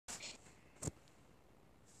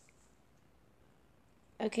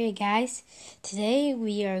Okay, guys, today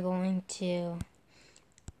we are going to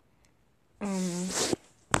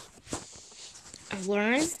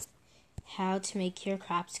learn how to make your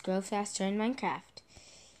crops grow faster in Minecraft.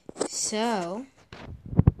 So,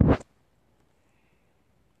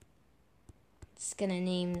 it's gonna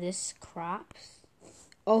name this crops.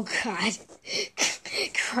 Oh God,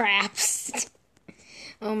 craps.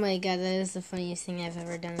 Oh my God, that is the funniest thing I've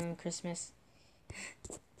ever done on Christmas.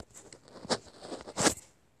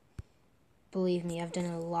 Believe me, I've done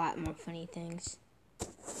a lot more funny things.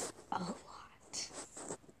 A lot.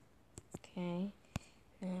 Okay.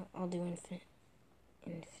 Now I'll do infinite.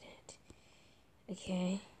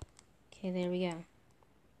 Okay. Okay, there we go.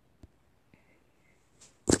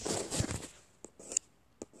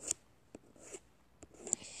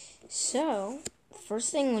 So,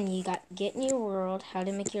 first thing when you get in your world, how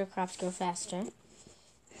to make your crops grow faster.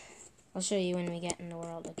 I'll show you when we get in the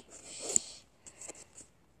world. Okay.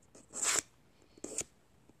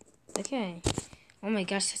 Okay. Oh my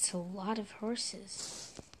gosh, that's a lot of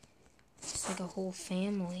horses. It's like a whole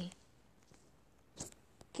family.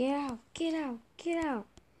 Get out, get out, get out.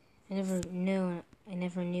 I never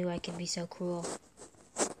knew I could be so cruel.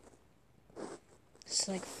 It's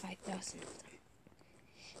like 5,000 of them.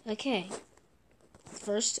 Okay.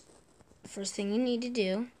 First thing you need to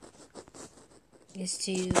do is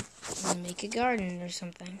to make a garden or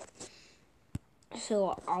something.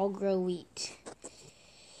 So I'll grow wheat.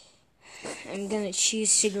 I'm gonna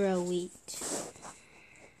choose to grow wheat.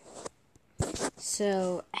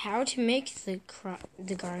 So how to make the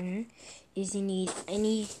garden is you need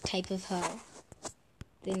any type of hoe.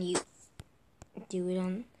 Then you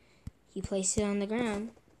place it on the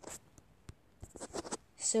ground.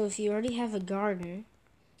 So if you already have a garden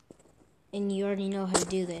and you already know how to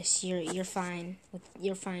do this, you're fine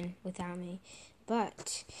without me.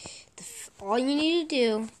 But all you need to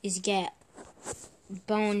do is get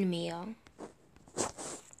bone meal.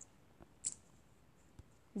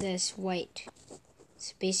 This white.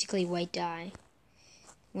 It's basically white dye.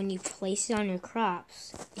 When you place it on your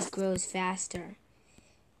crops, it grows faster.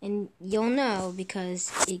 And you'll know because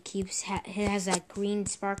it has that green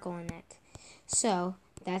sparkle in it. So,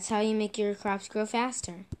 that's how you make your crops grow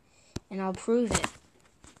faster. And I'll prove it.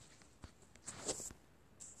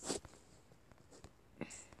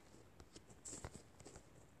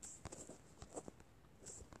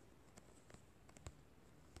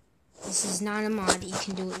 This is not a mod. You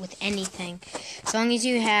can do it with anything. As long as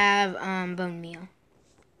you have bone meal.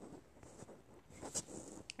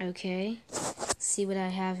 Okay. Let's see what I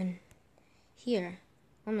have in here.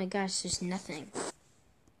 Oh my gosh, there's nothing.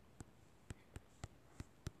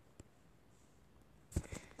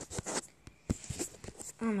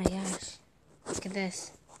 Oh my gosh. Look at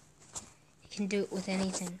this. You can do it with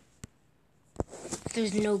anything. If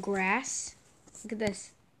there's no grass, look at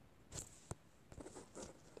this.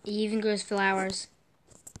 It even grows flowers.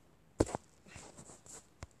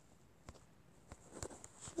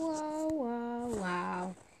 Wow, wow,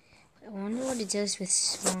 wow. I wonder what it does with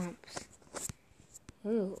swamps.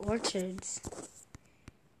 Ooh, orchards.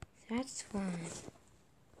 That's fun.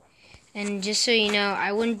 And just so you know,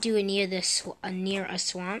 I wouldn't do it near a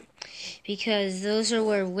swamp because those are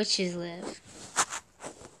where witches live.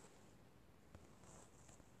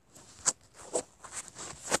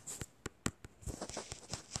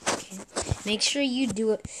 Okay. Make sure you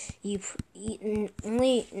do it.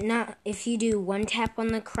 Not if you do one tap on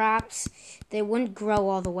the crops, they wouldn't grow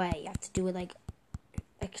all the way. You have to do it like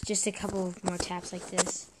just a couple of more taps like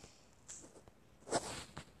this.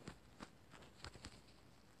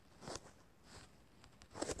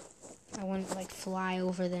 I wouldn't like fly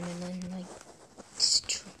over them and then like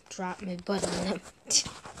just drop my butt on them.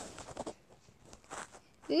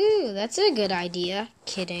 Ooh, that's a good idea.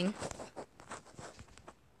 Kidding.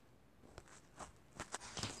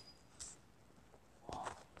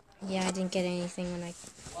 Yeah, I didn't get anything when I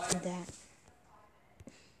did that.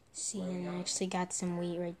 See, and I actually got some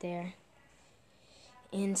wheat right there.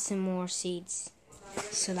 And some more seeds.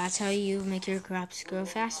 So that's how you make your crops grow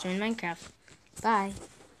faster in Minecraft. Bye.